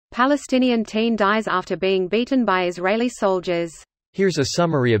Palestinian teen dies after being beaten by Israeli soldiers. Here's a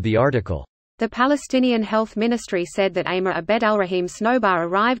summary of the article. The Palestinian Health Ministry said that Aymer Abed al-Rahim Snowbar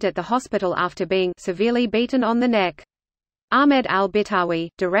arrived at the hospital after being severely beaten on the neck. Ahmed al-Bitawi,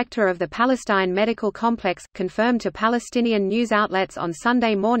 director of the Palestine Medical Complex, confirmed to Palestinian news outlets on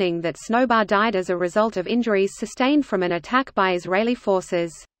Sunday morning that Snowbar died as a result of injuries sustained from an attack by Israeli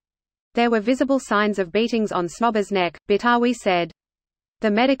forces. There were visible signs of beatings on Snowbar's neck, Bitawi said. The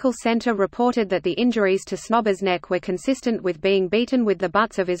medical center reported that the injuries to Snowbar's neck were consistent with being beaten with the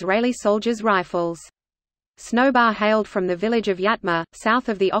butts of Israeli soldiers' rifles. Snowbar hailed from the village of Yatma, south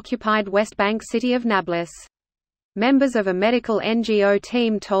of the occupied West Bank city of Nablus. Members of a medical NGO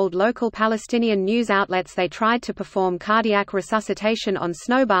team told local Palestinian news outlets they tried to perform cardiac resuscitation on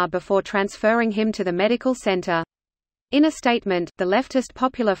Snowbar before transferring him to the medical center. In a statement, the leftist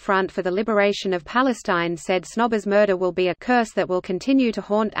Popular Front for the Liberation of Palestine said Snowbar's murder will be a curse that will continue to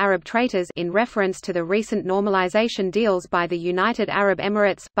haunt Arab traitors, in reference to the recent normalization deals by the United Arab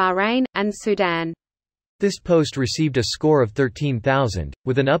Emirates, Bahrain, and Sudan. This post received a score of 13,000,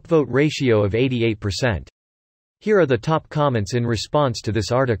 with an upvote ratio of 88%. Here are the top comments in response to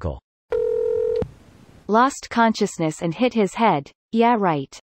this article. Lost consciousness and hit his head. Yeah,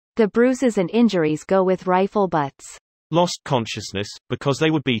 right. The bruises and injuries go with rifle butts. Lost consciousness, because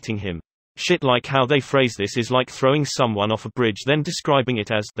they were beating him. Shit, like how they phrase this is like throwing someone off a bridge then describing it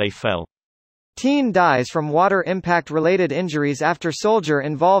as they fell. Teen dies from water impact related injuries after soldier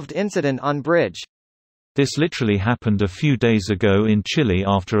involved incident on bridge. This literally happened a few days ago in Chile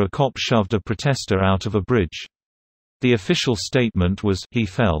after a cop shoved a protester out of a bridge. The official statement was, he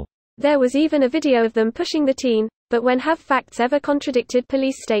fell. There was even a video of them pushing the teen, but when have facts ever contradicted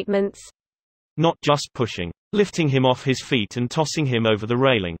police statements? Not just pushing. Lifting him off his feet and tossing him over the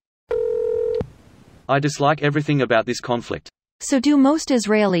railing. I dislike everything about this conflict. So do most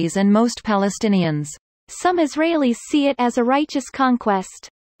Israelis and most Palestinians. Some Israelis see it as a righteous conquest.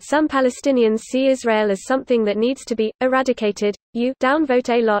 Some Palestinians see Israel as something that needs to be eradicated. You downvote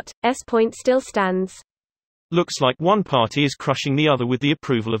a lot. Point still stands. Looks like one party is crushing the other with the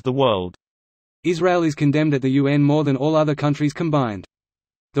approval of the world. Israel is condemned at the UN more than all other countries combined.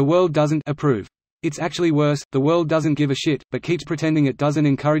 The world doesn't approve. It's actually worse, the world doesn't give a shit, but keeps pretending it doesn't,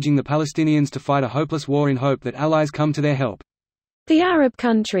 encouraging the Palestinians to fight a hopeless war in hope that allies come to their help. The Arab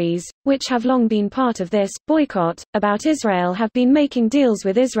countries, which have long been part of this boycott about Israel, have been making deals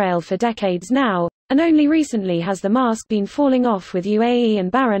with Israel for decades now, and only recently has the mask been falling off, with UAE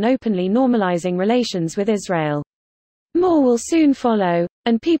and Bahrain openly normalizing relations with Israel. More will soon follow,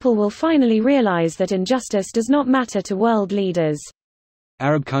 and people will finally realize that injustice does not matter to world leaders.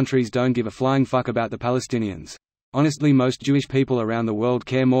 Arab countries don't give a flying fuck about the Palestinians. Honestly, most Jewish people around the world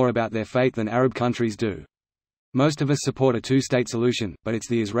care more about their fate than Arab countries do. Most of us support a two-state solution, but it's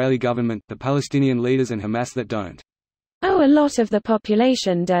the Israeli government, the Palestinian leaders and Hamas that don't. Oh, a lot of the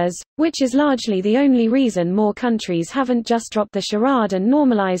population does, which is largely the only reason more countries haven't just dropped the charade and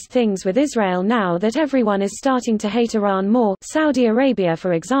normalized things with Israel now that everyone is starting to hate Iran more. Saudi Arabia,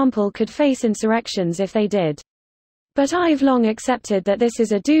 for example, could face insurrections if they did. But I've long accepted that this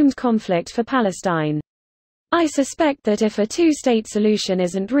is a doomed conflict for Palestine. I suspect that if a two-state solution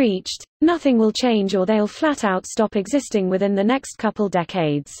isn't reached, nothing will change, or they'll flat out stop existing within the next couple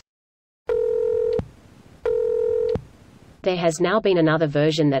decades. There has now been another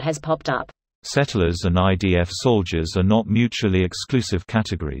version that has popped up. Settlers and IDF soldiers are not mutually exclusive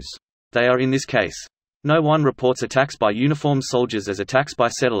categories. They are in this case. No one reports attacks by uniformed soldiers as attacks by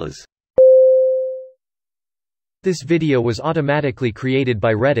settlers. This video was automatically created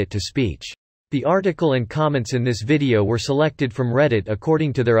by Reddit to speech. The article and comments in this video were selected from Reddit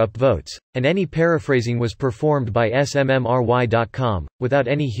according to their upvotes, and any paraphrasing was performed by smmry.com, without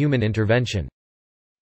any human intervention.